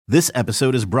This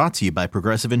episode is brought to you by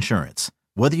Progressive Insurance.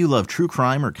 Whether you love true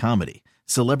crime or comedy,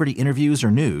 celebrity interviews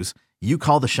or news, you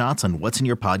call the shots on what's in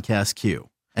your podcast queue.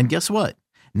 And guess what?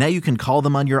 Now you can call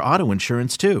them on your auto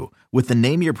insurance too with the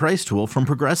Name Your Price tool from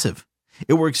Progressive.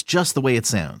 It works just the way it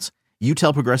sounds. You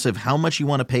tell Progressive how much you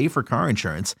want to pay for car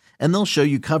insurance, and they'll show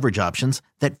you coverage options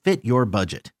that fit your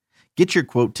budget. Get your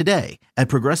quote today at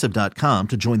Progressive.com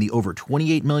to join the over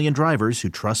 28 million drivers who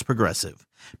trust Progressive.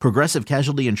 Progressive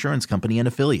Casualty Insurance Company and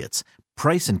Affiliates.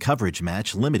 Price and coverage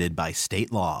match limited by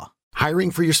state law. Hiring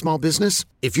for your small business?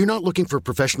 If you're not looking for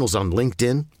professionals on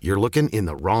LinkedIn, you're looking in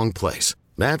the wrong place.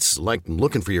 That's like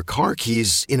looking for your car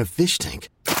keys in a fish tank.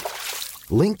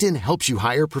 LinkedIn helps you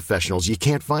hire professionals you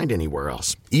can't find anywhere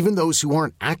else, even those who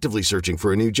aren't actively searching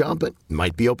for a new job but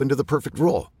might be open to the perfect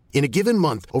role. In a given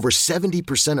month, over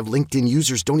 70% of LinkedIn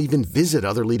users don't even visit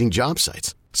other leading job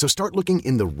sites. So start looking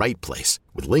in the right place.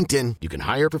 With LinkedIn, you can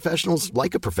hire professionals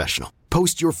like a professional.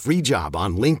 Post your free job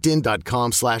on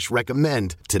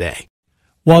linkedin.com/recommend today.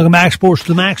 Welcome back, Sports to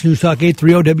the Max, News Talk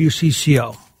 830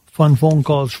 WCCO. Fun phone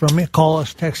calls from you. Call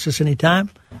us, text us anytime.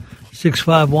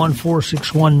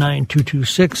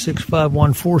 651-461-9226,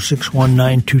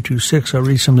 651-461-9226. I'll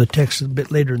read some of the texts a bit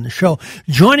later in the show.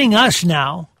 Joining us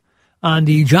now on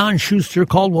the John Schuster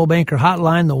Coldwell Banker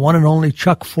Hotline, the one and only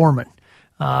Chuck Foreman.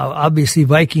 Obviously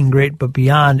Viking great, but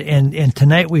beyond. And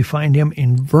tonight we find him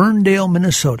in Ferndale,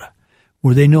 Minnesota,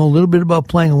 where they know a little bit about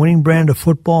playing a winning brand of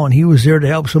football, and he was there to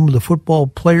help some of the football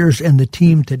players and the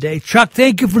team today. Chuck,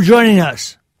 thank you for joining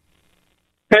us.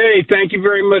 Hey, thank you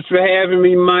very much for having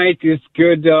me, Mike. It's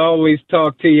good to always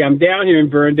talk to you. I'm down here in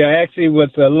Ferndale, actually,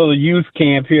 with a little youth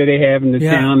camp here they have in the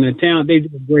town. The town, they do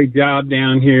a great job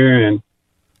down here, and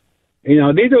you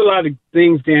know, they do a lot of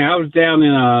things down. I was down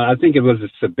in, I think it was a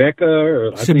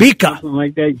Sebeka something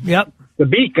like that. Yep.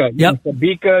 Sebeka. Yep.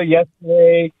 Sebeka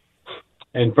yesterday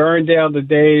and Ferndale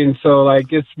today. And so,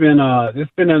 like, it's been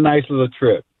a nice little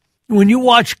trip. When you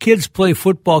watch kids play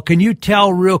football, can you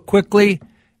tell real quickly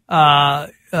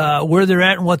where they're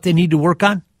at and what they need to work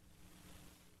on?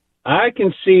 I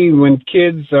can see when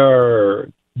kids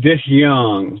are this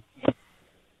young,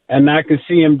 and I can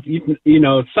see them, you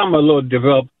know, some are a little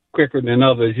developed quicker than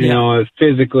others, you know, as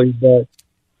physically, but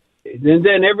then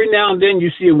every now and then you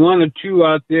see one or two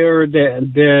out there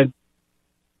that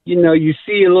you know, you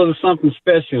see a little something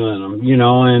special in them, you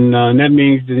know, and that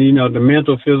means that, you know, the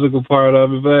mental, physical part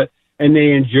of it, and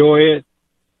they enjoy it.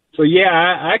 So yeah,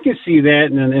 I can see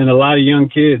that in a lot of young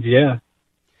kids. Yeah.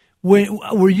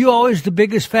 Were you always the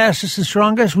biggest, fastest, and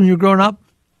strongest when you were growing up?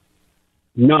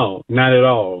 No, not at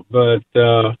all. But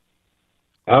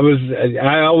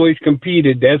I always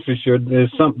competed, that's for sure.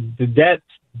 There's something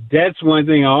that's one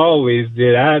thing I always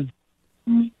did. I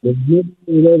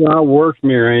outworked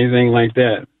me or anything like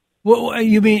that. Well,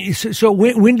 you mean, so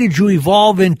when did you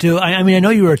evolve into, I mean, I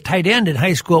know you were a tight end in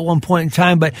high school at one point in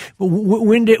time, but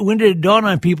when did it dawn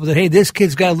on people that, hey, this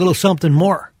kid's got a little something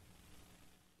more?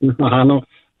 I know.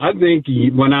 I think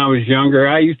when I was younger,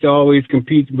 I used to always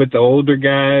compete with the older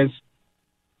guys.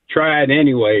 Try it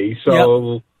anyway.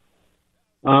 So yep.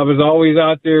 I was always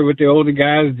out there with the older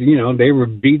guys. You know, they were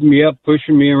beating me up,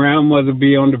 pushing me around, whether it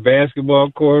be on the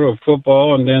basketball court or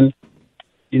football. And then,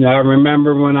 you know, I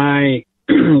remember when I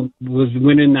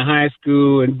went into high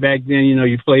school, and back then, you know,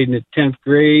 you played in the 10th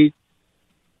grade.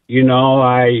 You know,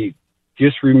 I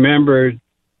just remembered,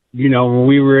 you know, when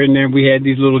we were in there, we had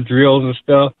these little drills and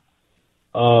stuff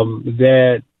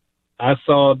that I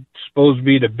saw supposed to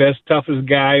be the best, toughest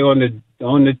guy on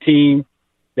the team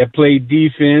that played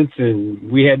defense, and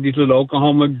we had these little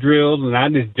Oklahoma drills, and I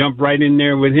just jumped right in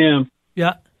there with him.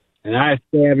 Yeah. And I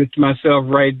established myself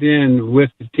right then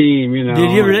with the team, you know.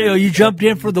 Did you ever, you jumped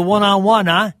in for the one-on-one,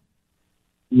 huh?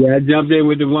 Yeah, I jumped in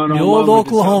with the one-on-one. The old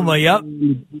Oklahoma, yep.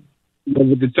 With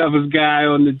the toughest guy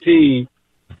on the team.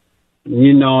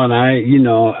 You know, and I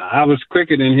was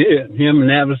quicker than him, and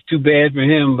that was too bad for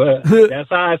him, but that's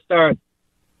how I started.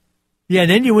 Yeah, and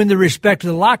then you win the respect of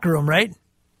the locker room, right?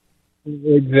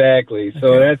 Exactly.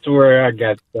 So that's where I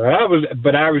got started.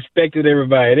 But I respected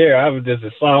everybody there. I was just a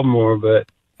sophomore, but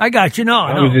I got you.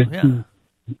 No.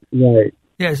 Right.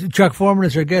 Yes, Chuck Foreman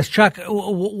is our guest. Chuck,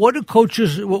 what do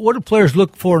players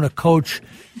look for in a coach?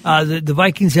 The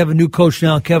Vikings have a new coach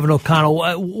now, Kevin O'Connell.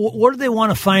 What do they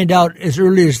want to find out as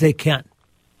early as they can?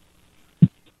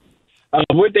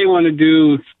 What they want to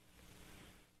do,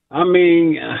 I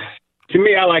mean, to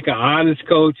me, I like an honest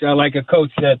coach. I like a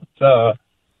coach that's,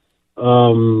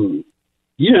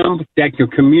 that can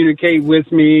communicate with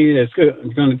me, that's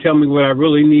going to tell me what I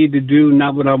really need to do,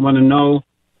 not what I want to know.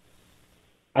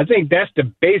 I think that's the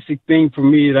basic thing for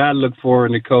me that I look for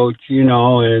in a coach,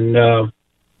 and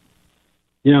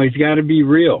he's got to be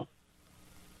real.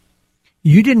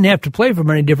 You didn't have to play for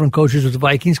many different coaches with the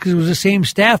Vikings because it was the same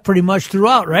staff pretty much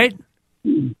throughout, right?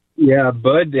 Yeah,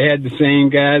 Bud had the same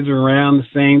guys around, the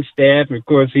same staff. And of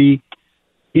course, he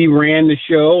ran the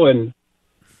show, and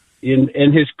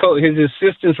his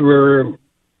assistants were,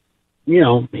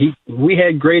 we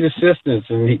had great assistants,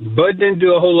 and Bud didn't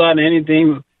do a whole lot of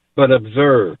anything but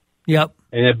observe. Yep.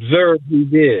 And observe he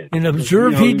did. And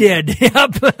observe he did.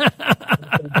 Yep.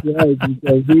 Right,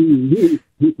 because he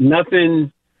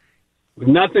nothing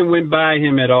went by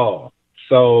him at all.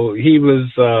 So he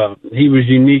was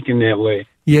unique in that way.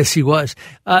 Yes, he was.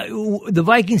 The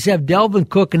Vikings have Dalvin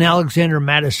Cook and Alexander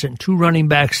Mattison, two running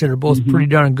backs that are both pretty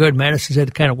darn good. Madison's had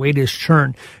to kind of wait his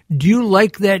turn. Do you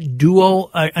like that duo,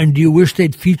 and do you wish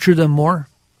they'd feature them more?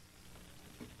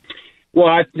 Well,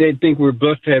 I think we're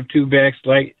blessed to have two backs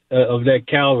of that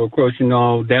caliber. Of course,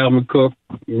 Dalvin Cook.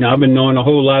 I've been knowing a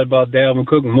whole lot about Dalvin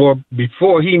Cook more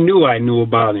before he knew I knew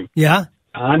about him. Yeah?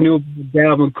 I knew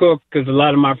Dalvin Cook because a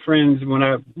lot of my friends, when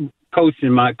I coached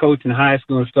in high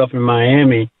school and stuff in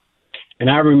Miami, and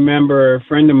I remember a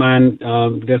friend of mine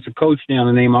that's a coach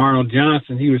down named Arnold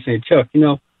Johnson. He was saying, Chuck,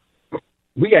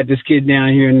 we got this kid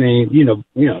down here named,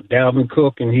 Dalvin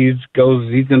Cook, and he's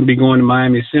going to be going to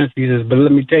Miami Central. He says, but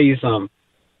let me tell you something.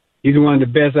 He's one of the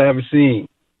best I ever seen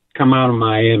come out of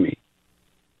Miami.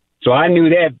 So I knew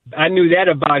that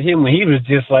about him when he was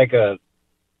just like a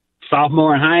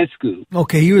sophomore in high school.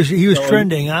 Okay, he was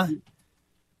trending, huh?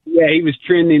 Yeah, he was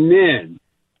trending then.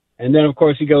 And then, of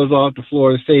course, he goes off to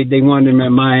Florida State. They wanted him at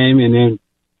Miami, and then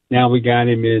now we got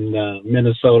him in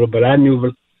Minnesota. But I knew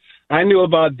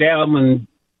about Dalvin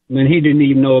when he didn't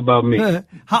even know about me.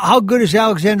 How good is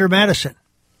Alexander Mattison?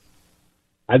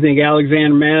 I think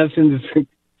Alexander Mattison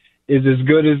is as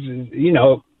good as,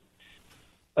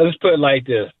 let's put it like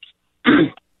this.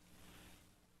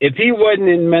 If he wasn't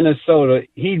in Minnesota,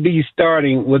 he'd be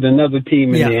starting with another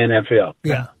team in the NFL.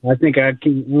 Yeah. I don't think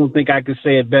I could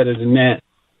say it better than that.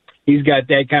 He's got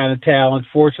that kind of talent.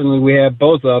 Fortunately, we have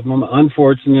both of them.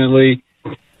 Unfortunately,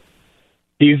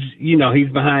 he's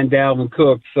behind Dalvin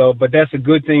Cook. So, but that's a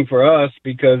good thing for us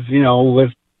because,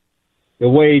 with the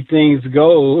way things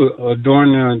go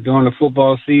during the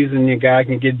football season, your guy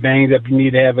can get banged up. You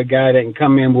need to have a guy that can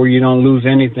come in where you don't lose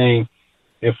anything.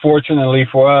 And fortunately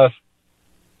for us,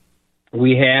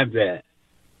 we have that.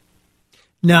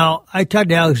 Now, I talked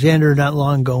to Alexander not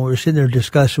long ago. We were sitting there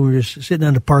discussing. We were just sitting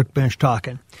on the park bench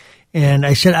talking. And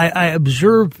I said, I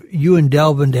observe you and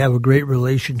Dalvin to have a great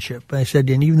relationship. I said,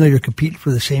 and even though you're competing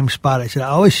for the same spot, I said, I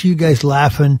always see you guys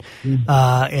laughing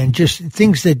and just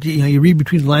things that, you read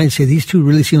between the lines and say, these two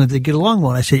really seem like they get along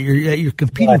well. And I said, you're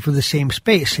competing for the same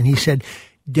space. And he said,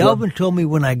 Dalvin told me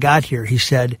when I got here, he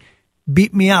said,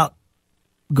 beat me out.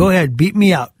 Go ahead, beat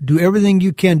me out. Do everything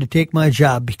you can to take my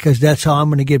job because that's how I'm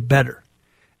going to get better.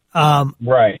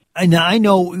 Right. And I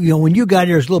know, when you got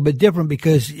here, it's a little bit different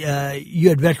because you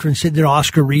had veterans sitting there,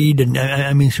 Oscar Reed, and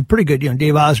some pretty good,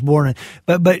 Dave Osborne.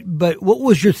 But what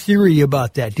was your theory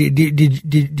about that?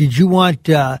 Did you want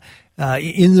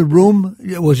in the room?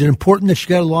 Was it important that you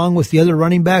got along with the other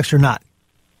running backs or not?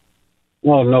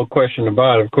 Well, no question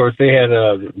about it. Of course, they had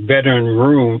a veteran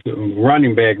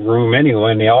running back room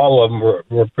anyway, and all of them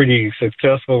were pretty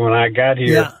successful when I got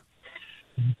here. Yeah.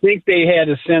 I think they had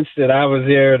a sense that I was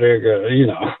there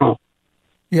to,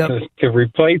 to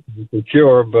replace them for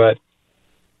sure. But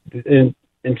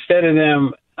instead of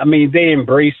them, they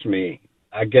embraced me.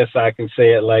 I guess I can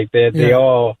say it like that. Yeah. They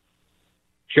all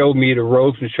showed me the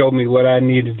ropes and showed me what I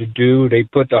needed to do. They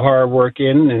put the hard work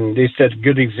in, and they set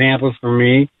good examples for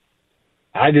me.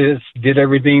 I just did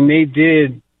everything they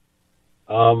did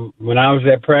when I was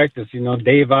at practice.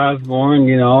 Dave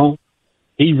Osborne,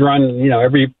 he run,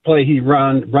 every play he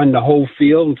run the whole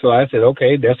field. And so I said,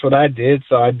 okay, that's what I did.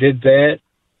 So I did that.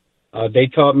 They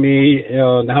taught me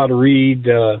how to read,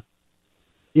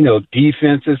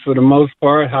 defenses for the most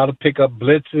part, how to pick up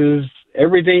blitzes,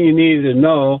 everything you needed to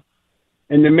know.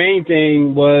 And the main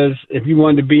thing was if you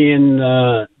wanted to be in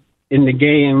the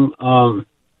game,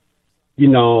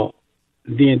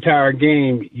 the entire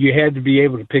game, you had to be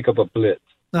able to pick up a blitz.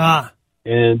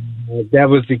 And that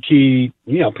was the key.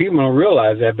 People don't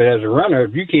realize that, but as a runner,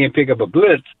 if you can't pick up a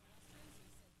blitz,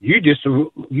 you're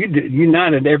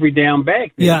not an every down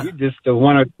back. Yeah. You're just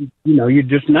you're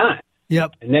just not.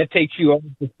 Yep. And that takes you off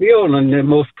the field on the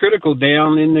most critical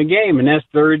down in the game, and that's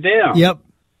third down. Yep.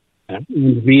 I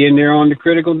wanted to be in there on the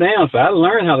critical down, so I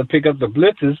learned how to pick up the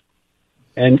blitzes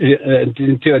and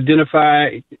to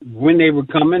identify when they were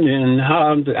coming and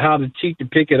how to cheat to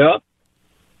pick it up.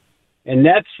 And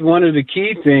that's one of the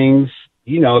key things,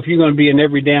 if you're going to be an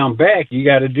every down back, you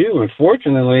got to do.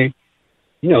 Unfortunately,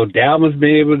 Dalvin's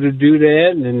been able to do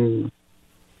that, and of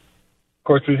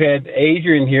course we've had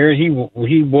Adrian here. He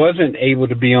wasn't able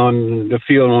to be on the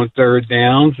field on third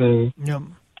downs, and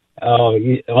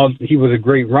he was a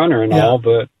great runner and all,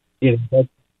 but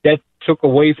that took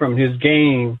away from his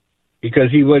game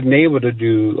because he wasn't able to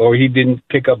do, or he didn't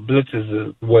pick up blitzes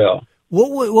as well.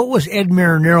 What was Ed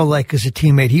Marinero like as a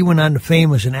teammate? He went on to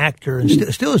fame as an actor and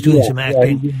still is doing some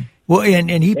acting.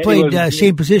 And he played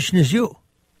same position as you.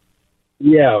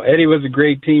 Yeah, Eddie was a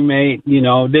great teammate.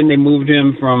 Then they moved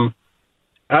him from.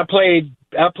 I played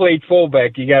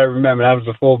fullback. You got to remember, I was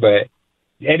a fullback.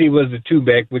 Eddie was a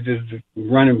two-back, which is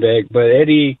running back. But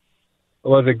Eddie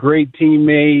was a great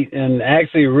teammate and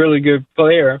actually a really good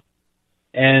player.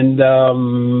 And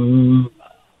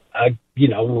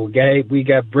we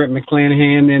got Brent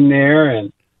McClanahan in there,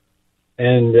 and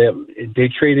they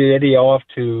traded Eddie off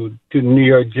to the New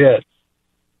York Jets.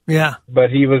 Yeah, but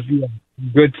he was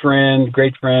good friend,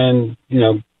 great friend.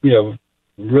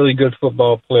 Really good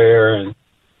football player, and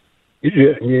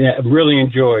really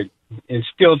enjoyed. And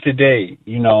still today,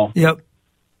 Yep.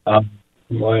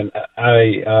 When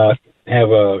I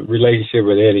have a relationship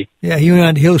with Eddie. Yeah, he went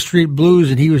on to Hill Street Blues,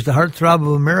 and he was the heartthrob of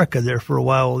America there for a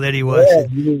while. Eddie was.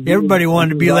 Yeah, everybody wanted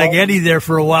to be like Eddie there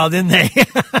for a while, didn't they?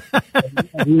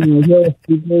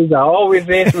 I always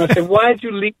asked him, I said, "Why'd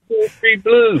you leave Hill Street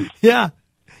Blues?" Yeah.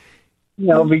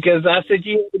 Because I said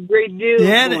you had a great deal.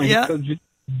 Yeah,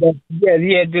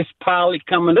 he had this pilot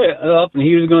coming up, and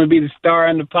he was going to be the star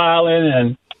in the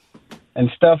pilot and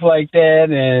stuff like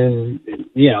that. And,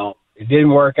 it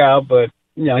didn't work out, but,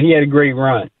 he had a great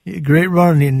run. Great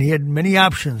run, and he had many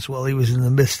options while he was in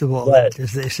the midst of all that,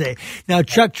 as they say. Now,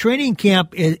 Chuck, training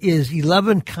camp is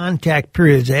 11 contact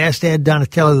periods. I asked Ed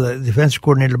Donatello, the defensive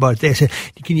coordinator, about it. They said,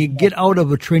 can you get out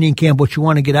of a training camp what you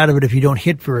want to get out of it if you don't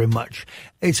hit very much?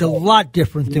 It's a lot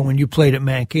different than when you played at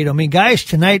Mankato. I mean, guys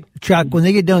tonight, Chuck, when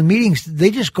they get done meetings, they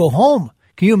just go home.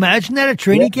 Can you imagine that at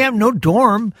training camp? No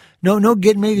dorm, no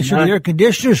making sure the air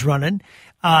conditioner's running.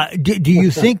 Do you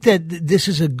think that this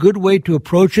is a good way to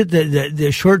approach it,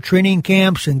 the short training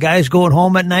camps and guys going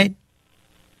home at night?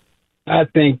 I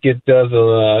think it does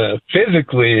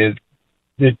physically.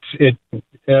 It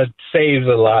saves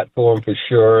a lot for them for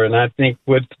sure, and I think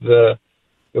with the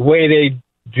way they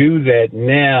do that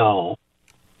now,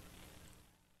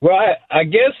 well, I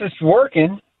guess it's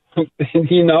working.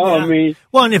 I mean,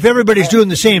 well, and if everybody's doing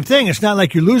the same thing, it's not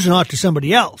like you're losing out to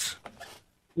somebody else.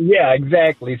 Yeah,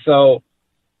 exactly. So.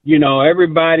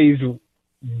 Everybody's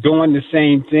doing the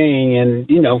same thing. And,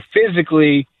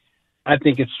 physically, I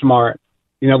think it's smart.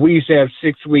 We used to have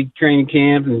 6-week training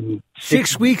camp. And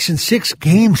 6 weeks and 6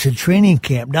 games in training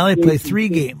camp. Now they play 3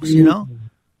 games,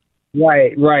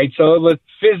 Right. So it was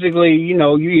physically,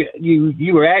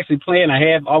 you were actually playing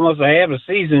almost a half a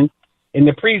season in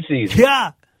the preseason.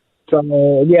 Yeah. So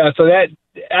that,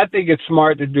 I think it's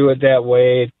smart to do it that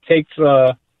way. It takes,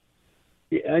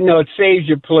 it saves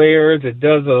your players. It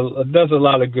does a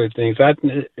lot of good things. I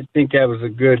think that was a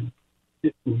good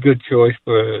choice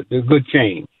for a good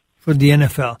change for the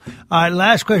NFL. All right,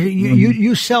 last question.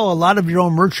 You sell a lot of your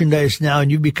own merchandise now, and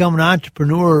you've become an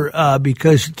entrepreneur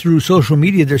because through social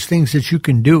media, there's things that you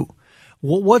can do.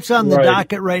 What's on the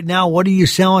docket right now? What are you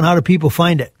selling? How do people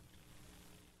find it?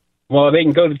 Well, they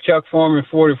can go to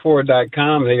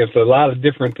chuckforeman44.com. There's a lot of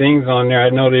different things on there. I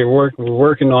know we're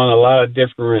working on a lot of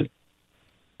different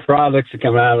products that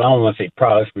come out. I don't want to say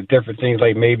products, but different things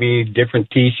like maybe different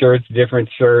T-shirts, different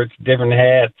shirts, different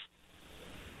hats,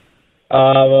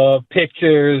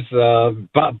 pictures,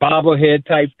 bobblehead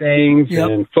type things,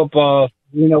 and football.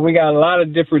 We got a lot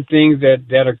of different things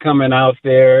that are coming out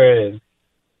there, and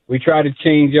we try to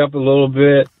change up a little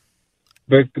bit,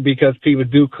 but because people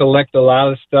do collect a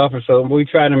lot of stuff, and so we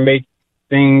try to make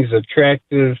things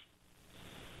attractive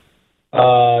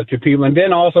to people. And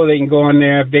then also they can go in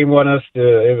there if they want us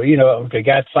to, if they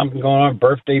got something going on,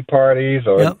 birthday parties,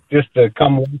 or just to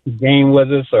come watch the game with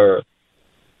us, or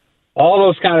all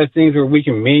those kind of things where we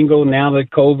can mingle now that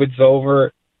COVID's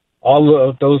over. All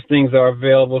of those things are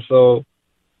available. So,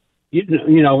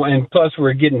 and plus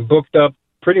we're getting booked up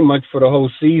pretty much for the whole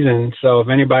season. So if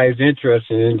anybody's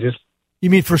interested in just... You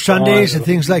mean for Sundays and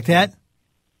things like that?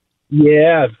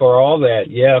 Yeah, for all that.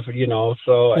 Yeah,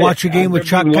 so watch a game with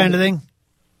Chuck kind of thing.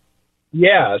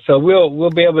 Yeah, so we'll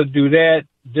be able to do that.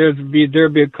 There'll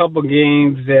be a couple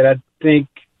games that I think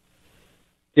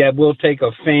that we'll take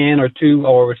a fan or two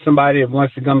or somebody that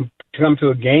wants to come to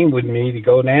a game with me to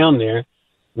go down there.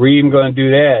 We're even going to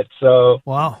do that. So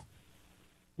wow,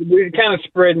 we're kind of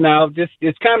spreading out.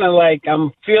 It's kind of like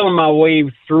I'm feeling my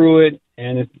way through it,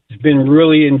 and it's been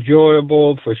really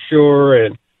enjoyable for sure.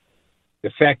 And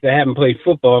the fact that I haven't played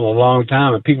football in a long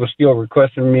time and people still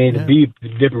requesting me to be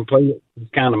different players is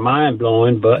kind of mind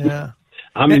blowing, but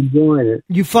I'm enjoying it.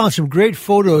 You found some great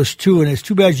photos too, and it's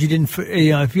too bad you didn't,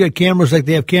 if you had cameras like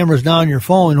they have cameras now on your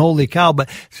phone, holy cow, but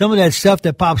some of that stuff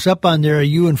that pops up on there,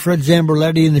 you and Fred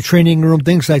Zamberletti in the training room,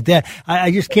 things like that,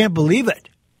 I just can't believe it.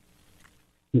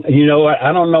 You know what?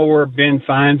 I don't know where Ben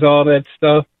finds all that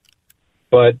stuff,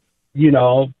 but,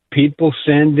 people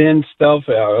send in stuff.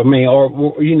 I don't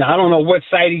know what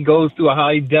site he goes to or how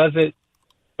he does it,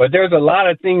 but there's a lot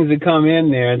of things that come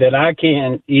in there that I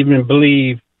can't even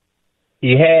believe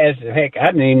he has. Heck, I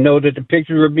didn't even know that the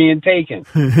pictures were being taken.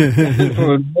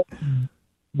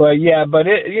 But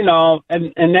it,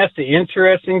 and that's the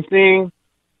interesting thing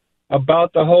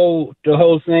about the whole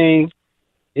thing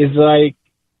is like,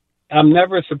 I'm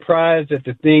never surprised at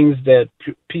the things that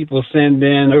people send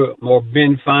in or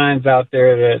Ben finds out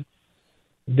there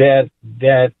that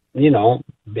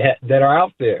are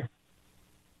out there.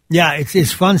 Yeah,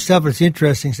 it's fun stuff. It's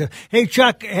interesting stuff. Hey,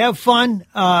 Chuck, have fun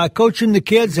coaching the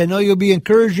kids. I know you'll be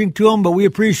encouraging to them, but we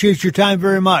appreciate your time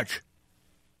very much.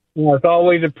 Well, it's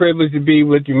always a privilege to be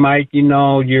with you, Mike.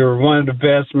 You're one of the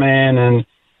best, man, and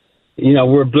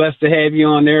we're blessed to have you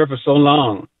on there for so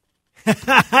long.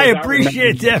 I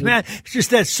appreciate that, man. It's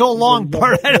just that so long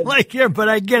part I don't like here, but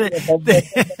I get it.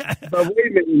 But wait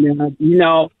a minute,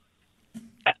 man.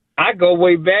 I go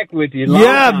way back with you.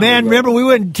 Yeah, man. Remember, we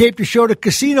went and taped a show at a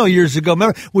casino years ago.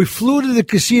 Remember, we flew to the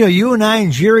casino, you and I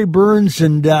and Jerry Burns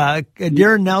and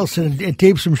Darren Nelson, and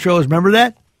taped some shows. Remember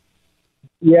that?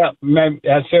 Yeah, man,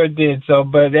 I sure did. So,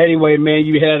 but anyway, man,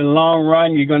 you had a long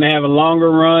run. You're going to have a longer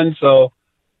run, so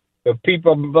the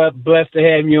people are blessed to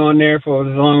have you on there for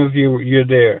as long as you're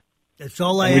there. That's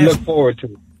all I ask. We look forward to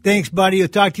it. Thanks, buddy. I'll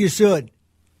talk to you soon.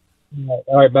 All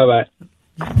right, bye-bye.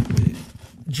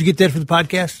 Did you get that for the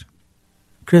podcast,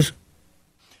 Chris?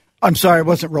 I'm sorry, I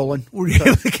wasn't rolling. Were you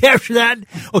able to capture that?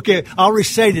 Okay, I'll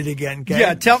recite it again.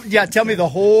 Okay? Tell me the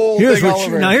whole thing all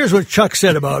over. Now, here's what Chuck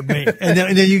said about me, and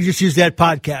then you can just use that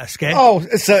podcast. Okay? Oh,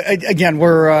 again,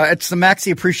 it's the Maxie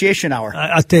Appreciation Hour.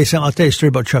 I'll tell you something. I'll tell you a story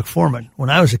about Chuck Foreman.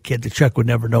 When I was a kid, that Chuck would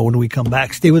never know. When we come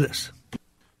back, stay with us.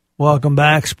 Welcome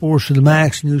back, Sports to the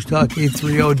Max, News Talk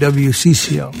 830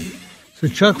 WCCO. So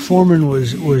Chuck Foreman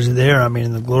was there. I mean,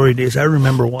 in the glory days, I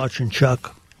remember watching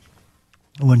Chuck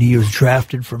when he was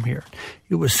drafted from here.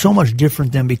 It was so much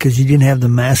different then because he didn't have the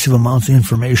massive amounts of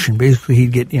information. Basically,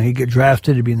 he'd get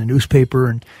drafted, he'd be in the newspaper,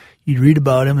 and you'd read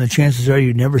about him. The chances are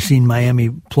you'd never seen Miami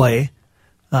play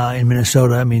in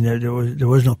Minnesota. I mean, there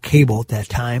was no cable at that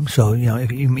time, so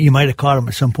you might have caught him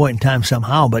at some point in time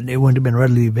somehow, but it wouldn't have been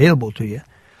readily available to you.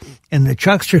 And the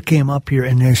Chuckster came up here,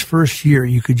 and in his first year,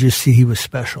 you could just see he was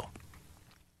special.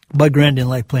 Bud Grant didn't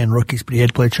like playing rookies, but he had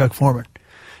to play Chuck Foreman.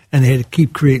 And they had to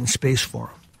keep creating space for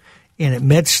him. And at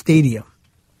Met Stadium,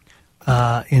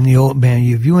 in the old man,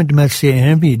 if you went to Met Stadium,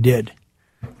 and you did,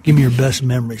 give me your best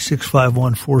memory,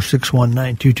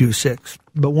 651-461-9226.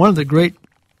 But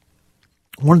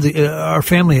our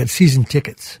family had season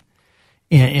tickets.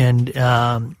 And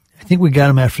I think we got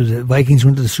them after the Vikings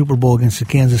went to the Super Bowl against the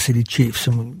Kansas City Chiefs.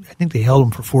 And I think they held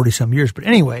them for 40-some years. But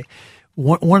anyway,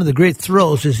 one of the great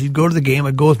thrills is you'd go to the game.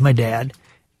 I'd go with my dad.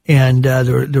 And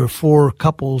there were four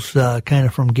couples kind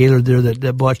of from Gaylord there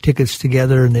that bought tickets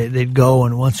together, and they'd go.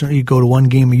 And once you'd go to one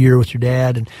game a year with your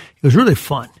dad, and it was really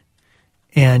fun.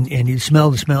 And you'd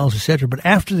smell the smells, etc. But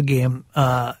after the game,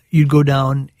 you'd go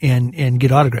down and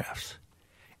get autographs,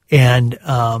 and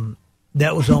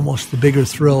that was almost the bigger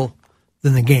thrill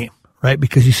than the game, right?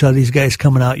 Because you saw these guys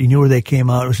coming out, you knew where they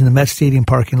came out. It was in the Met Stadium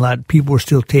parking lot. People were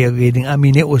still tailgating. I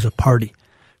mean, it was a party.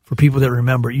 For people that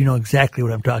remember, you know exactly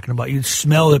what I'm talking about. You'd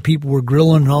smell that people were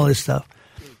grilling and all this stuff.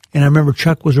 And I remember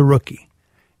Chuck was a rookie.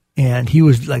 And he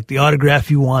was like the autograph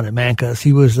you wanted, man, because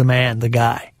he was the man, the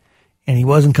guy. And he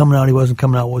wasn't coming out. Well, it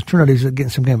turned out he was getting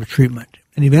some kind of a treatment.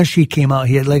 And eventually he came out.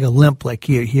 He had like a limp, like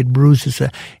he had bruises.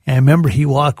 And I remember he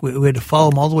walked. We had to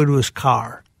follow him all the way to his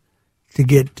car to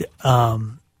get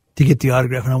the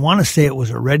autograph. And I want to say it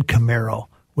was a red Camaro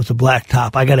with a black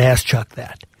top. I got to ask Chuck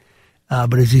that.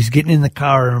 But as he's getting in the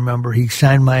car, I remember he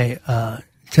signed my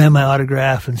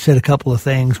autograph and said a couple of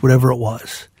things, whatever it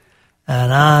was.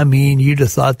 And I mean, you'd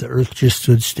have thought the earth just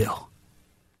stood still.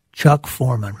 Chuck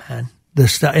Foreman, man.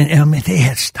 And I mean, they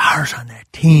had stars on that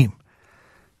team.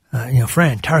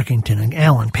 Fran Tarkington and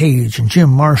Alan Page and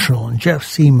Jim Marshall and Jeff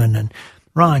Seaman and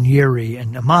Ron Yeri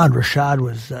and Ahmad Rashad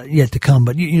was yet to come,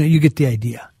 but you get the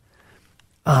idea.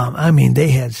 I mean,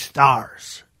 they had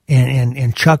stars.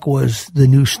 And Chuck was the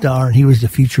new star, and he was the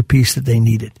feature piece that they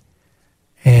needed.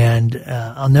 And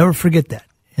I'll never forget that.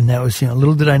 And that was,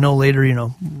 little did I know later,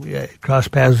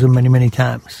 crossed paths with him many, many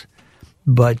times.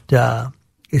 But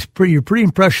you're pretty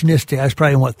impressionistic. I was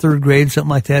probably in third grade, something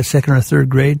like that, second or third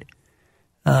grade.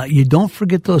 You don't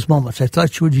forget those moments. I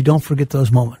thought you would. You don't forget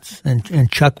those moments.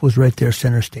 And Chuck was right there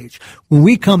center stage. When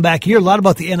we come back, you hear a lot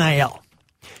about the NIL.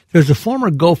 There's a former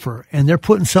Gopher, and they're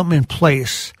putting something in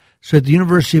place so that the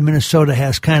University of Minnesota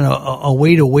has kind of a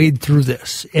way to wade through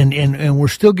this. And we're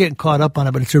still getting caught up on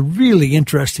it, but it's a really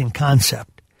interesting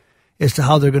concept as to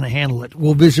how they're going to handle it.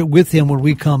 We'll visit with him when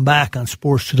we come back on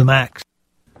Sports to the Max.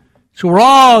 So we're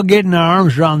all getting our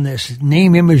arms around this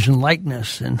name, image, and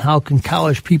likeness, and how can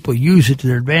college people use it to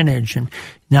their advantage. And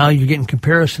now you're getting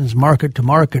comparisons market to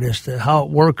market as to how it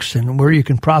works and where you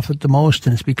can profit the most,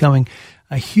 and it's becoming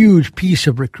a huge piece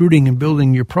of recruiting and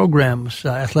building your programs,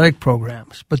 athletic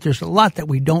programs. But there's a lot that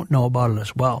we don't know about it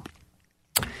as well.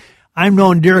 I've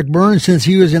known Derek Burns since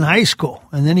he was in high school,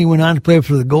 and then he went on to play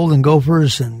for the Golden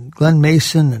Gophers and Glen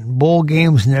Mason and bowl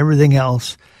games and everything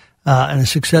else. And a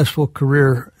successful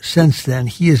career since then.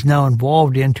 He is now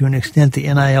involved in, to an extent,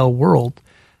 the NIL world.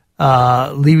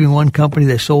 Leaving one company,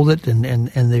 they sold it and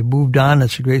they moved on.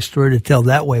 It's a great story to tell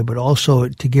that way, but also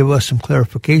to give us some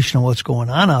clarification on what's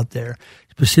going on out there,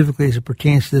 specifically as it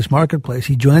pertains to this marketplace.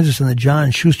 He joins us on the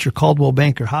John Schuster Caldwell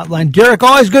Banker Hotline. Derek,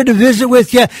 always good to visit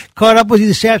with you. Caught up with you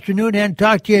this afternoon. Hadn't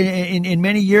talked to you in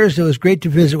many years. It was great to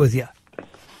visit with you.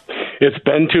 It's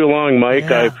been too long, Mike.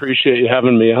 Yeah. I appreciate you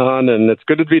having me on, and it's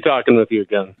good to be talking with you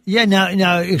again. Yeah,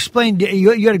 now explain.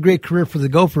 You had a great career for the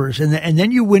Gophers, and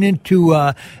then you went into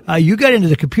you got into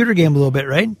the computer game a little bit,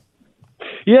 right?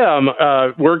 Yeah,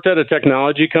 worked at a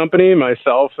technology company,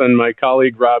 myself and my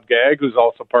colleague Rob Gagg, who's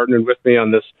also partnered with me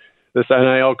on this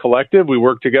NIL collective. We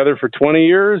worked together for 20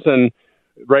 years, and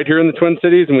right here in the Twin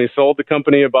Cities, and we sold the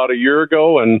company about a year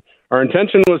ago, and our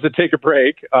intention was to take a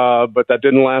break, but that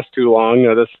didn't last too long.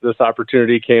 This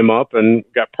opportunity came up and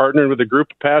got partnered with a group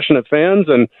of passionate fans,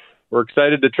 and we're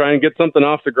excited to try and get something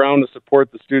off the ground to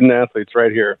support the student athletes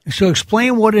right here. So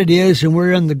explain what it is, and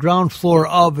we're on the ground floor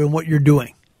of, and what you're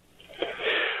doing.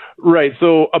 Right.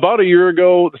 So about a year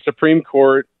ago, the Supreme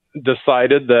Court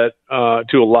decided that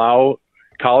to allow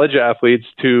college athletes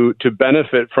to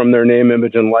benefit from their name,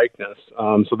 image, and likeness.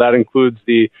 So that includes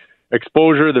the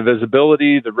exposure, the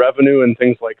visibility, the revenue, and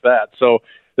things like that. So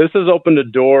this has opened a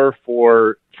door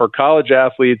for college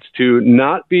athletes to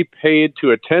not be paid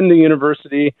to attend a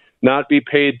university, not be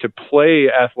paid to play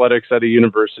athletics at a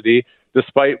university,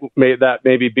 despite that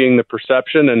maybe being the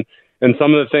perception and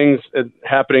some of the things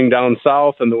happening down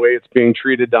south and the way it's being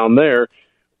treated down there.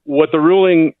 What the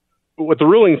ruling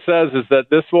says is that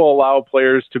this will allow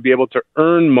players to be able to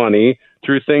earn money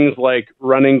through things like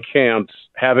running camps,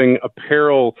 having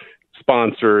apparel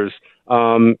sponsors,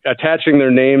 attaching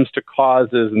their names to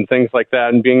causes and things like that,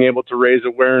 and being able to raise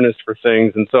awareness for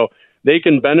things. And so they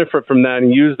can benefit from that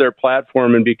and use their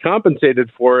platform and be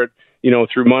compensated for it,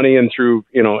 through money and through,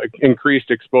 increased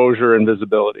exposure and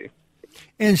visibility.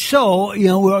 And so,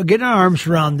 we're getting our arms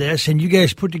around this, and you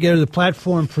guys put together the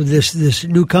platform for this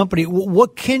new company.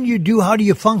 What can you do? How do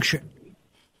you function?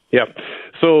 Yeah.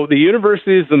 So the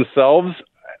universities themselves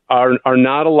are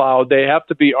not allowed. They have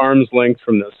to be arm's length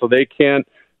from this. So they can't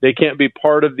be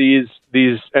part of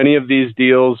any of these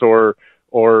deals or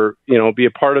be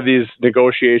a part of these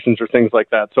negotiations or things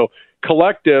like that. So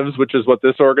collectives, which is what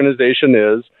this organization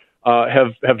is,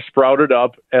 have sprouted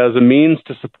up as a means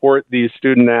to support these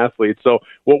student athletes. So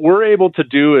what we're able to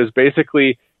do is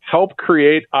basically help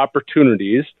create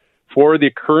opportunities for the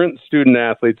current student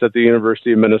athletes at the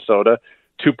University of Minnesota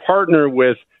to partner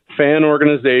with fan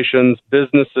organizations,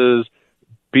 businesses,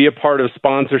 be a part of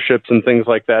sponsorships and things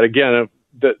like that. Again,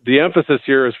 the emphasis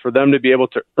here is for them to be able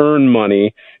to earn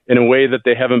money in a way that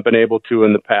they haven't been able to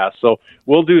in the past. So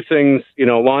we'll do things,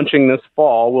 launching this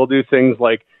fall, we'll do things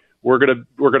like we're going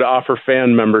to offer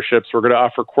fan memberships. We're going to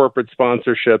offer corporate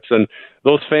sponsorships, and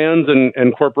those fans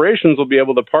and corporations will be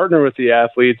able to partner with the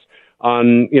athletes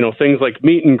on, things like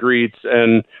meet and greets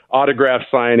and autograph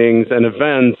signings and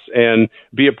events, and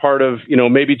be a part of,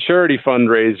 maybe charity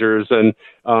fundraisers and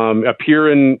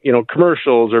appear in,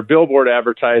 commercials or billboard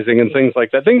advertising and things like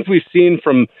that. Things we've seen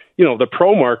from, the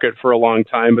pro market for a long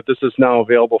time, but this is now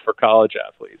available for college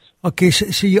athletes. Okay,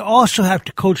 so you also have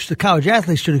to coach the college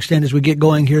athletes to an extent as we get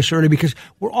going here, sort of, because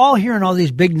we're all hearing all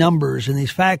these big numbers and these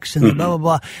facts and blah, blah,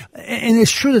 blah. And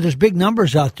it's true that there's big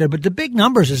numbers out there, but the big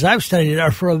numbers, as I've studied it,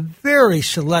 are for a very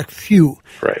select few.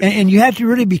 Right. And you have to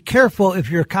really be careful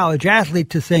if you're a college athlete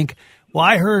to think, well,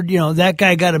 I heard, that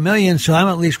guy got $1 million, so I'm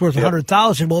at least worth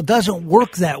 100,000. Well, it doesn't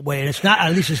work that way, and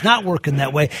it's not working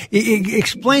that way.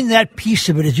 Explain that piece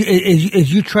of it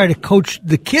as you try to coach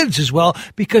the kids as well,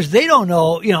 because they don't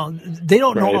know, they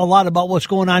don't know a lot about what's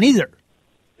going on either.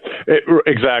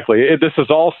 Exactly. This is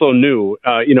also new.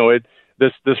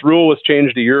 this rule was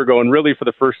changed a year ago, and really for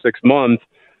the first 6 months,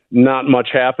 not much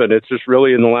happened. It's just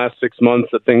really in the last 6 months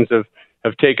that things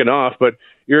have taken off. But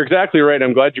you're exactly right.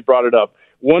 I'm glad you brought it up.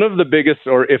 One of the biggest,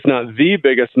 or if not the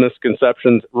biggest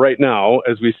misconceptions right now,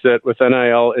 as we sit with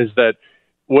NIL, is that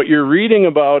what you're reading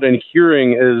about and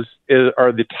hearing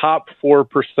are the top 4%,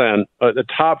 the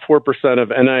top 4% of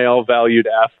NIL valued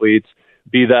athletes,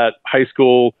 be that high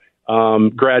school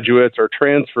graduates or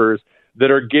transfers, that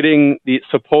are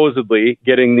supposedly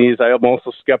getting these. I am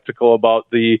also skeptical about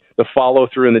the follow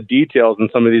through and the details in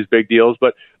some of these big deals,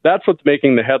 but that's what's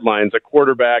making the headlines. A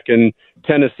quarterback in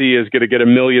Tennessee is going to get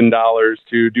 $1 million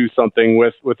to do something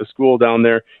with a school down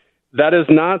there. That is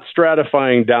not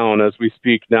stratifying down as we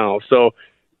speak now. So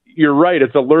you're right.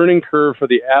 It's a learning curve for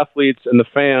the athletes and the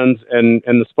fans and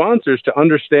the sponsors to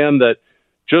understand that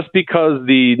just because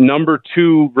the number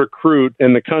 2 recruit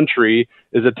in the country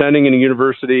is attending in a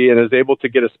university and is able to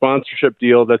get a sponsorship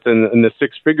deal that's in the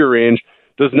 6-figure range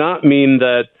does not mean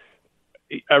that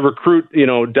a recruit,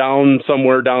 down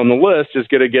somewhere down the list is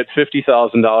going to get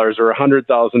 $50,000 or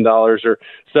 $100,000 or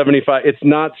 $75,000. It's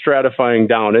not stratifying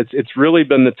down. It's really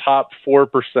been the top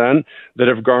 4% that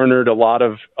have garnered a lot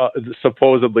of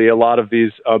supposedly a lot of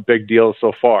these big deals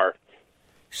so far.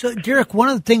 So, Derek, one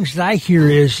of the things that I hear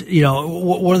is,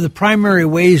 one of the primary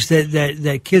ways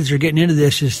that kids are getting into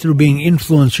this is through being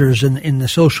influencers in the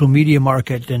social media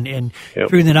market and Yep.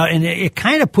 figuring that out. And it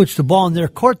kind of puts the ball in their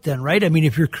court then, right? I mean,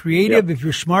 if you're creative, Yep. if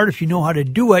you're smart, if you know how to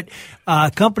do it,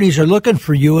 companies are looking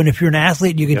for you. And if you're an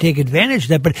athlete, you can Yep. take advantage of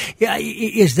that. But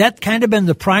is that kind of been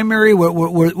the primary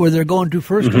where they're going to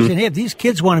first? Mm-hmm. They're saying, hey, if these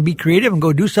kids want to be creative and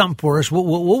go do something for us,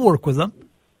 we'll work with them.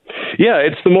 Yeah,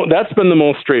 it's that's been the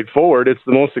most straightforward. It's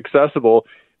the most accessible.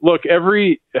 Look,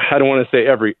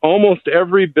 almost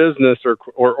every business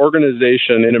or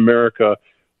organization in America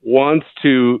wants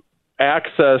to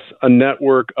access a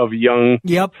network of young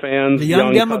fans, the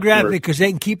young demographic, customers. Because they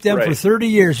can keep them for Right. 30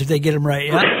 years if they get them right.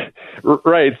 Yeah.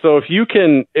 Right. So if you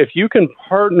can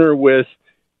partner with,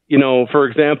 for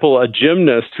example, a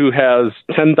gymnast who has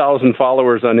 10,000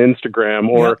 followers on Instagram,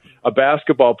 or a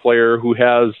basketball player who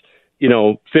has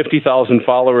 50,000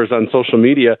 followers on social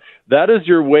media, that is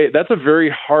your way. That's a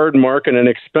very hard market, an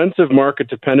expensive market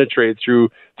to penetrate through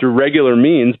regular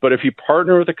means. But if you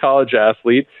partner with a college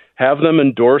athlete, have them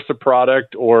endorse a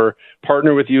product, or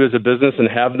partner with you as a business and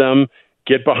have them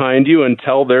get behind you and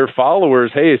tell their followers,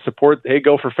 hey,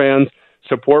 Gopher fans,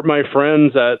 support my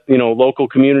friends at, local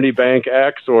community bank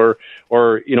X or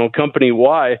company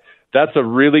Y. That's a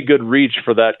really good reach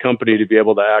for that company to be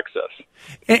able to access.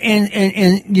 And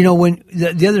when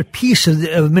the other piece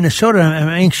of Minnesota, I'm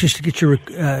anxious to get your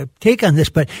take on this,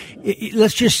 but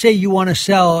let's just say you want to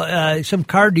sell, some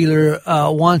car dealer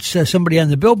wants somebody on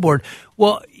the billboard.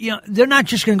 Well, they're not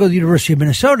just going to go to the University of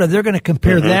Minnesota. They're going to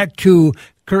compare that to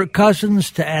Kirk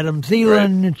Cousins, to Adam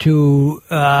Thielen, right. to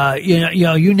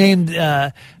you named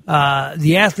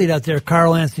the athlete out there,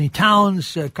 Karl Anthony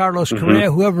Towns, Carlos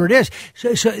Correa, whoever it is.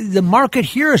 So the market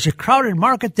here is a crowded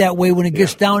market that way when it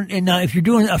gets down. And if you're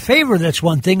doing a favor, that's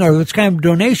one thing, or it's kind of a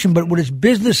donation. But when it's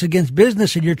business against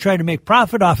business and you're trying to make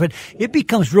profit off it, it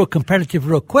becomes real competitive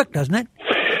real quick, doesn't it?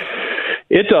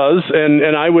 It does,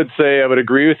 and I would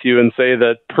agree with you and say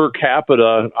that per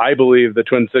capita, I believe the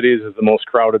Twin Cities is the most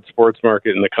crowded sports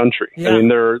market in the country. Yeah. I mean,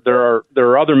 there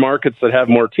are other markets that have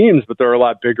more teams, but they're a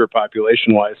lot bigger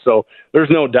population-wise. So there's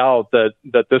no doubt that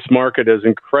this market is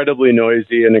incredibly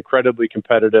noisy and incredibly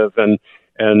competitive, and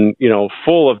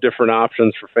full of different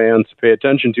options for fans to pay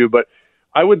attention to. But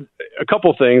a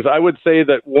couple things. I would say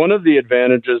that one of the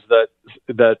advantages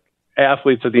that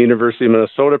athletes at the University of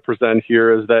Minnesota present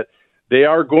here is that they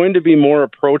are going to be more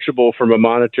approachable from a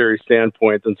monetary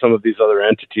standpoint than some of these other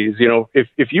entities.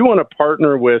 If you want to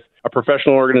partner with a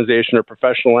professional organization or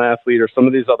professional athlete or some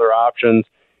of these other options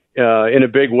in a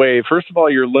big way, first of all,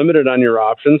 you're limited on your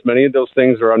options. Many of those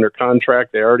things are under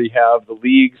contract. They already have the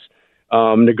leagues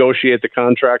negotiate the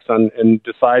contracts and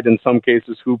decide in some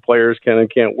cases who players can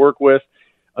and can't work with.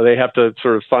 They have to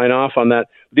sort of sign off on that.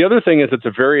 The other thing is it's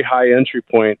a very high entry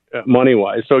point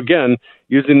money-wise. So again,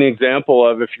 using the example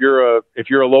of if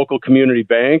you're a local community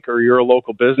bank or you're a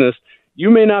local business, you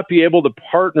may not be able to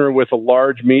partner with a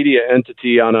large media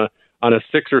entity on a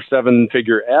 6 or 7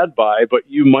 figure ad buy, but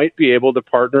you might be able to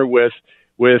partner with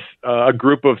a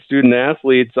group of student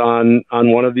athletes on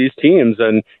one of these teams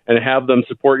and have them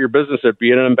support your business, or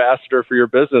be an ambassador for your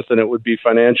business, and it would be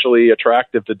financially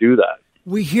attractive to do that.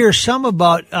 We hear some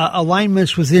about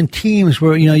alignments within teams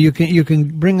where you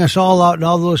can bring us all out and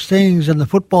all those things, and the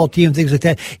football team, things like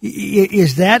that.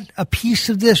 Is that a piece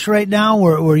of this right now,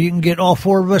 where you can get all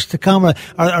 4 of us to come?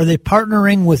 Are they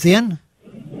partnering within?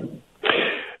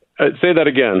 Say that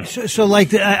again. So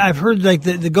like I've heard like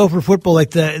the Gopher football,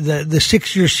 like the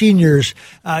 6-year seniors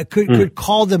could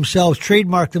call themselves,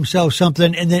 trademark themselves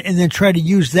something, and then try to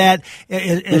use that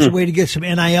as a way to get some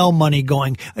NIL money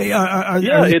going. Are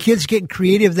the kids getting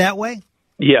creative that way?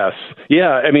 Yes. Yeah.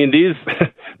 I mean,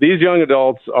 these young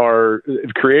adults are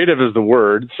creative is the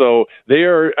word. So they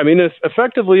are, I mean, it's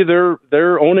effectively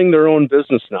they're owning their own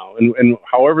business now, and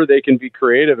however they can be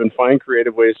creative and find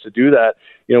creative ways to do that.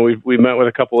 You know, we've met with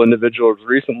a couple individuals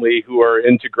recently who are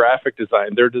into graphic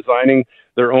design. They're designing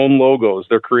their own logos.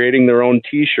 They're creating their own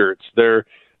T-shirts.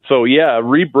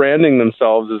 Rebranding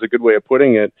themselves is a good way of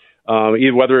putting it.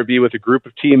 Whether it be with a group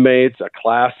of teammates, a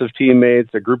class of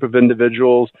teammates, a group of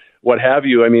individuals, what have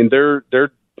you. I mean,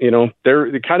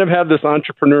 they kind of have this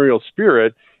entrepreneurial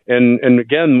spirit. And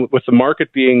again, with the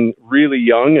market being really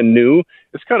young and new,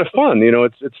 it's kind of fun. You know,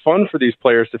 it's fun for these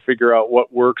players to figure out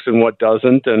what works and what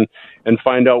doesn't, and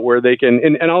find out where they can.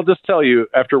 And I'll just tell you,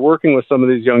 after working with some of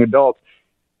these young adults,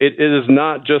 it is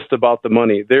not just about the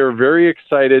money. They're very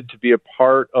excited to be a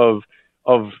part of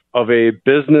a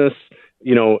business,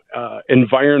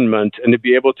 environment, and to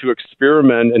be able to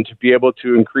experiment and to be able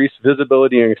to increase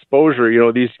visibility and exposure. You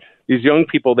know, these young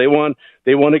people, they want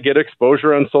to get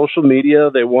exposure on social media.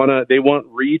 They want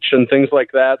reach and things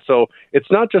like that. So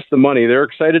it's not just the money. They're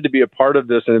excited to be a part of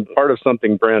this and part of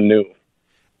something brand new.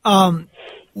 And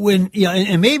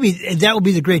maybe that would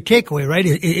be the great takeaway, right?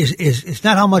 It's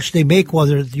not how much they make while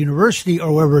they're at the university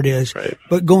or wherever it is, right.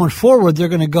 But going forward, they're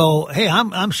going to go, hey,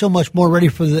 I'm so much more ready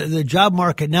for the job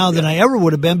market now than I ever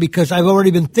would have been, because I've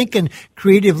already been thinking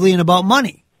creatively and about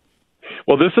money.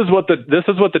 Well, this is what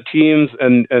the teams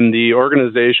and the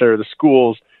organization or the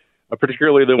schools,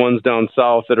 particularly the ones down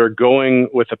south, that are going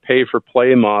with a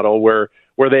pay-for-play model where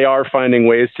they are finding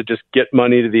ways to just get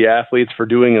money to the athletes for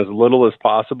doing as little as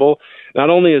possible. Not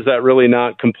only is that really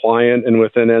not compliant and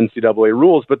within NCAA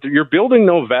rules, but you're building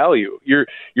no value. You're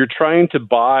trying to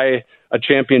buy a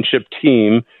championship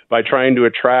team by trying to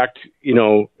attract,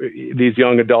 these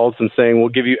young adults and saying, we'll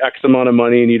give you X amount of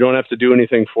money and you don't have to do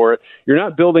anything for it. You're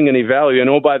not building any value. And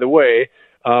oh, by the way,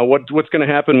 what's going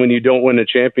to happen when you don't win a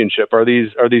championship? Are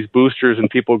these boosters and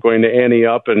people going to ante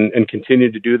up and continue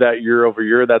to do that year over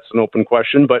year? That's an open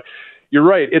question. But you're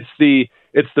right. It's the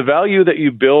value that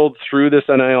you build through this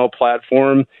NIL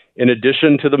platform. In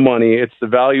addition to the money, it's the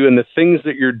value in the things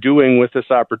that you're doing with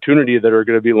this opportunity that are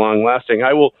going to be long lasting.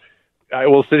 I will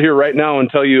sit here right now and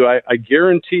tell you, I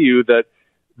guarantee you that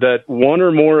one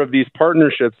or more of these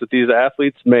partnerships that these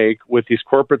athletes make with these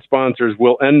corporate sponsors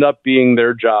will end up being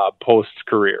their job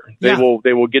post-career. Yeah.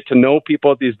 They will get to know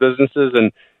people at these businesses,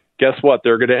 and guess what?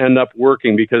 They're going to end up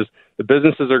working because the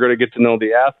businesses are going to get to know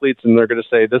the athletes, and they're going to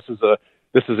say, this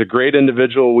is a great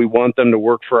individual. We want them to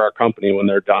work for our company when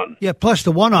they're done. Yeah. Plus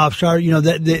the one-offs are,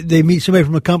 that they meet somebody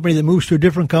from a company that moves to a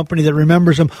different company that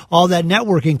remembers them. All that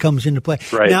networking comes into play.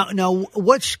 Right. Now,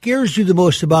 what scares you the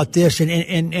most about this?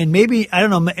 And maybe, I don't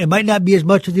know, it might not be as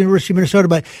much at the University of Minnesota,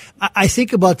 but I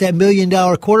think about that $1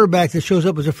 million quarterback that shows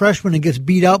up as a freshman and gets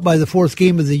beat out by the fourth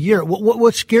game of the year.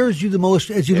 What scares you the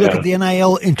most as you look at the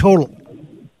NIL in total?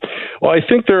 Well, I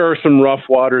think there are some rough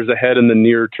waters ahead in the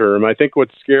near term. I think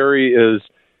what's scary is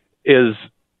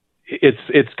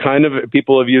it's kind of,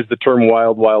 people have used the term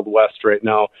wild west right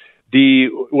now.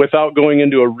 Without going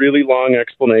into a really long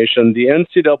explanation, the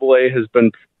NCAA has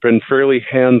been fairly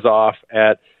hands off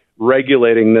at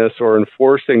regulating this or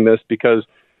enforcing this because,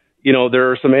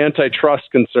 there are some antitrust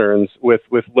concerns with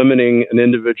limiting an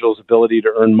individual's ability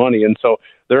to earn money. And so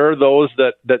there are those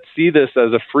that see this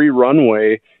as a free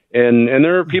runway. And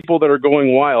there are people that are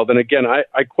going wild. And again,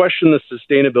 I question the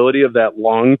sustainability of that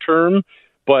long term,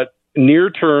 but near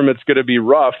term, it's going to be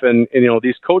rough. And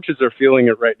these coaches are feeling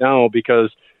it right now because,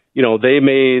 they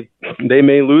may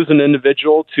lose an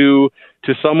individual to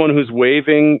someone who's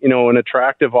waiving, an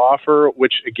attractive offer,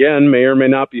 which again, may or may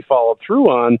not be followed through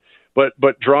on, but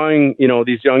drawing,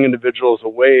 these young individuals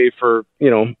away for,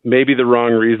 maybe the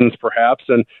wrong reasons perhaps.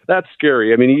 And that's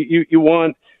scary. I mean,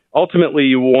 ultimately,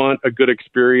 you want a good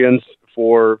experience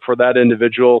for that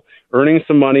individual. Earning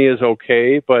some money is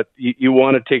okay, but you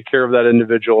want to take care of that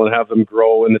individual and have them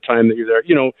grow in the time that you're there.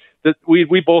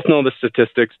 We both know the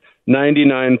statistics.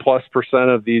 99+%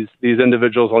 of these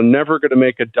individuals are never going to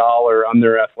make $1 on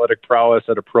their athletic prowess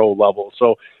at a pro level.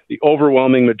 So the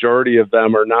overwhelming majority of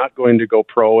them are not going to go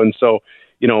pro. And so,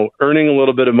 earning a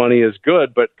little bit of money is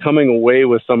good, but coming away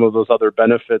with some of those other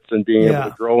benefits and being able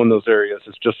to grow in those areas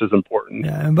is just as important.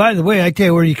 Yeah. And by the way, I tell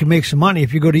you where you can make some money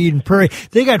if you go to Eden Prairie.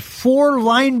 They got 4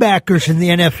 linebackers in the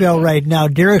NFL right now.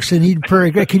 Derek's in Eden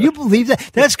Prairie. Can you believe that?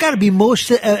 That's got to be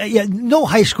no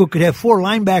high school could have 4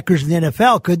 linebackers in the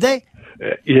NFL, could they?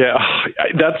 Yeah,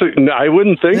 I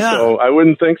wouldn't think so. I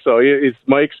wouldn't think so.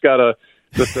 Mike's got a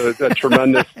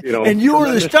tremendous, And you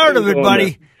were the start of it,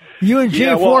 buddy. You and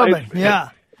Jay Foreman.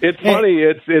 It's funny.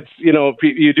 It's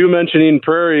you do mention Eden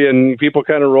Prairie, and people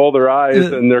kind of roll their eyes,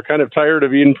 and they're kind of tired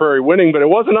of Eden Prairie winning. But it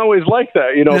wasn't always like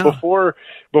that.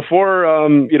 Before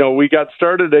we got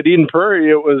started at Eden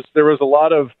Prairie, there was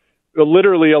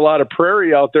literally a lot of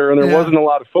prairie out there, and there wasn't a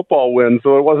lot of football wins,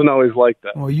 so it wasn't always like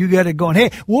that. Well, you got it going.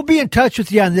 Hey, we'll be in touch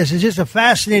with you on this. It's just a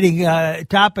fascinating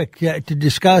topic to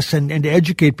discuss and to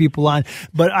educate people on.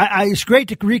 But it's great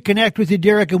to reconnect with you,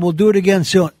 Derek, and we'll do it again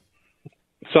soon.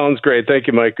 Sounds great. Thank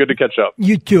you, Mike. Good to catch up.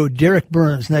 You too. Derek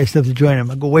Burns. Nice to join him.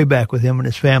 I go way back with him and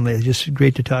his family. It's just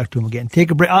great to talk to him again.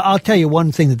 Take a break. I'll tell you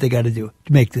one thing that they got to do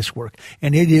to make this work,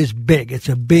 and it is big. It's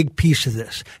a big piece of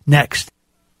this. Next.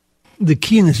 The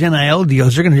key in this NIL deal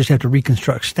is they're going to just have to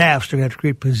reconstruct staffs. They're going to have to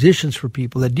create positions for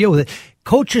people that deal with it.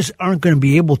 Coaches aren't going to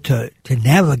be able to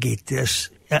navigate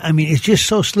this. I mean, it's just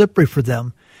so slippery for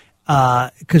them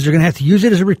because they're going to have to use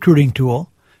it as a recruiting tool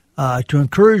to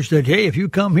encourage that, hey, if you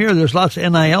come here, there's lots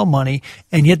of NIL money,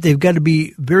 and yet they've got to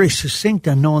be very succinct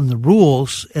on knowing the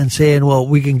rules and saying, well,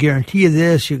 we can guarantee you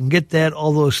this, you can get that,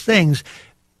 all those things,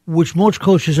 which most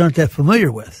coaches aren't that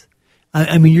familiar with.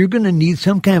 I mean, you're going to need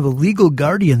some kind of a legal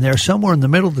guardian there somewhere in the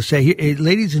middle to say, hey,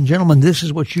 ladies and gentlemen, this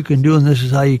is what you can do and this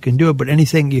is how you can do it. But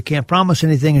anything, you can't promise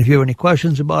anything. And if you have any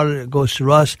questions about it, it goes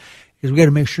through us because we got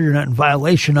to make sure you're not in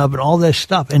violation of it, all this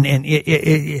stuff. And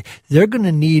they're going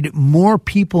to need more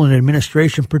people in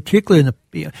administration, particularly in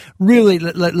the, really,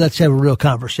 let's have a real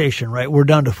conversation, right? We're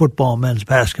down to football and men's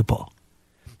basketball.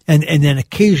 And then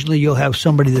occasionally you'll have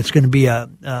somebody that's going to be a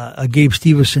Gabe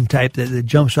Stevenson type that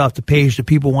jumps off the page that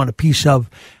people want a piece of.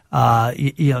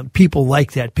 People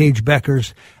like that, Paige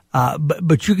Beckers.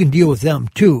 But you can deal with them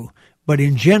too. But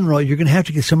in general, you're going to have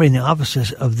to get somebody in the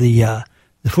offices of the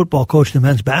football coach, the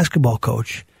men's basketball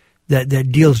coach that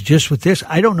deals just with this.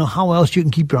 I don't know how else you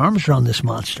can keep your arms around this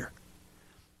monster.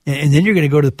 And then you're going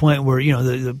to go to the point where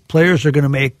the players are going to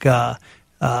make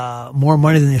more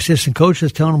money than the assistant coach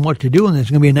that's telling them what to do, and there's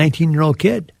going to be a 19-year-old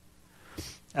kid.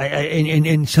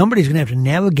 And somebody's going to have to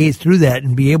navigate through that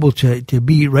and be able to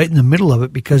be right in the middle of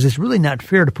it because it's really not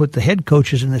fair to put the head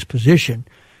coaches in this position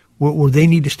where they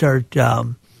need to start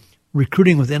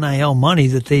recruiting with NIL money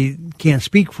that they can't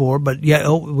speak for. But,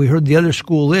 we heard the other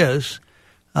school is.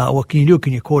 What can you do?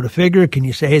 Can you quote a figure? Can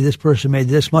you say, hey, this person made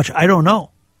this much? I don't know.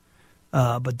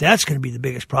 But that's going to be the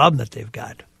biggest problem that they've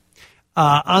got.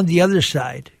 On the other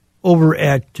side, over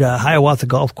at Hiawatha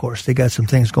Golf Course, they got some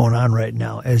things going on right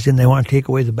now, as in they want to take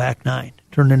away the back nine,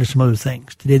 turn it into some other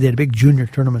things. Today they had a big junior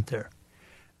tournament there.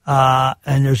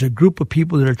 And there's a group of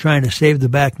people that are trying to save the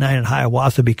back nine at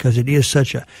Hiawatha because it is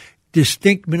such a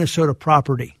distinct Minnesota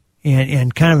property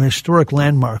and kind of a historic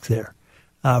landmark there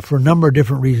for a number of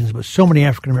different reasons. But so many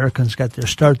African Americans got their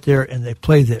start there and they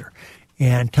play there.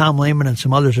 And Tom Lehman and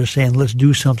some others are saying, let's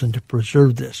do something to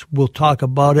preserve this. We'll talk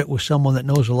about it with someone that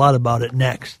knows a lot about it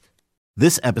next.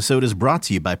 This episode is brought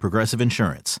to you by Progressive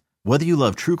Insurance. Whether you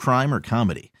love true crime or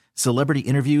comedy, celebrity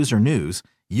interviews or news,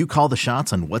 you call the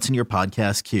shots on what's in your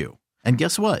podcast queue. And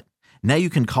guess what? Now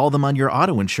you can call them on your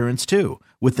auto insurance too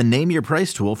with the Name Your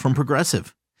Price tool from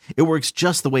Progressive. It works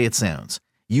just the way it sounds.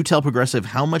 You tell Progressive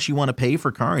how much you want to pay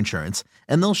for car insurance,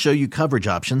 and they'll show you coverage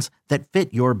options that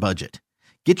fit your budget.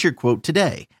 Get your quote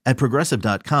today at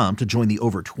Progressive.com to join the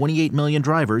over 28 million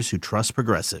drivers who trust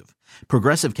Progressive.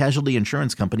 Progressive Casualty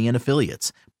Insurance Company and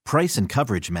Affiliates. Price and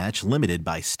coverage match limited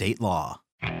by state law.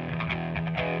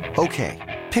 Okay,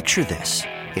 picture this.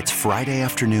 It's Friday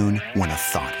afternoon when a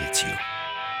thought hits you.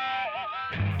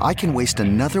 I can waste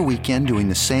another weekend doing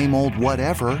the same old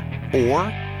whatever, or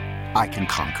I can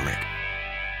conquer it.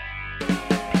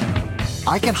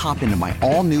 I can hop into my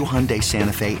all-new Hyundai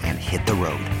Santa Fe and hit the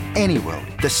road. Any road.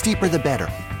 The steeper, the better.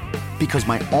 Because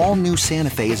my all-new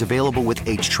Santa Fe is available with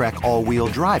H-Track all-wheel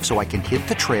drive, so I can hit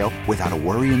the trail without a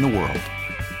worry in the world.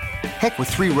 Heck, with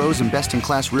 3 rows and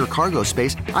best-in-class rear cargo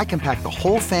space, I can pack the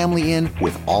whole family in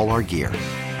with all our gear.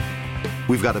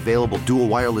 We've got available dual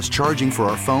wireless charging for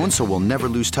our phones, so we'll never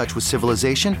lose touch with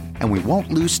civilization, and we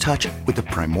won't lose touch with the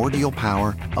primordial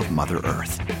power of Mother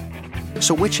Earth.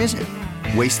 So which is it?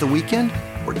 Waste the weekend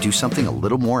or do something a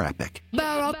little more epic?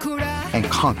 And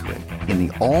conquer it in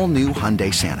the all-new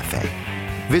Hyundai Santa Fe.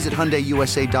 Visit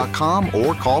HyundaiUSA.com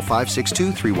or call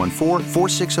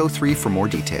 562-314-4603 for more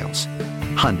details.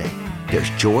 Hyundai, there's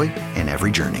joy in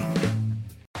every journey.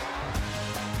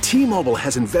 T-Mobile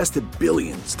has invested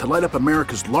billions to light up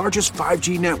America's largest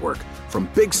 5G network, from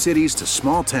big cities to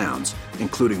small towns,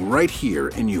 including right here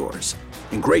in yours.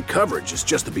 And great coverage is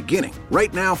just the beginning.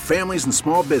 Right now, families and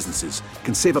small businesses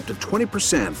can save up to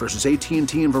 20% versus AT&T and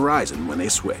Verizon when they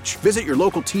switch. Visit your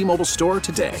local T-Mobile store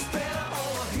today.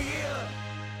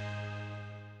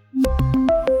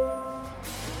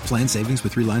 Plan savings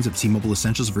with 3 lines of T-Mobile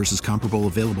Essentials versus comparable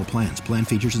available plans. Plan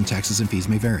features and taxes and fees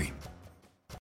may vary.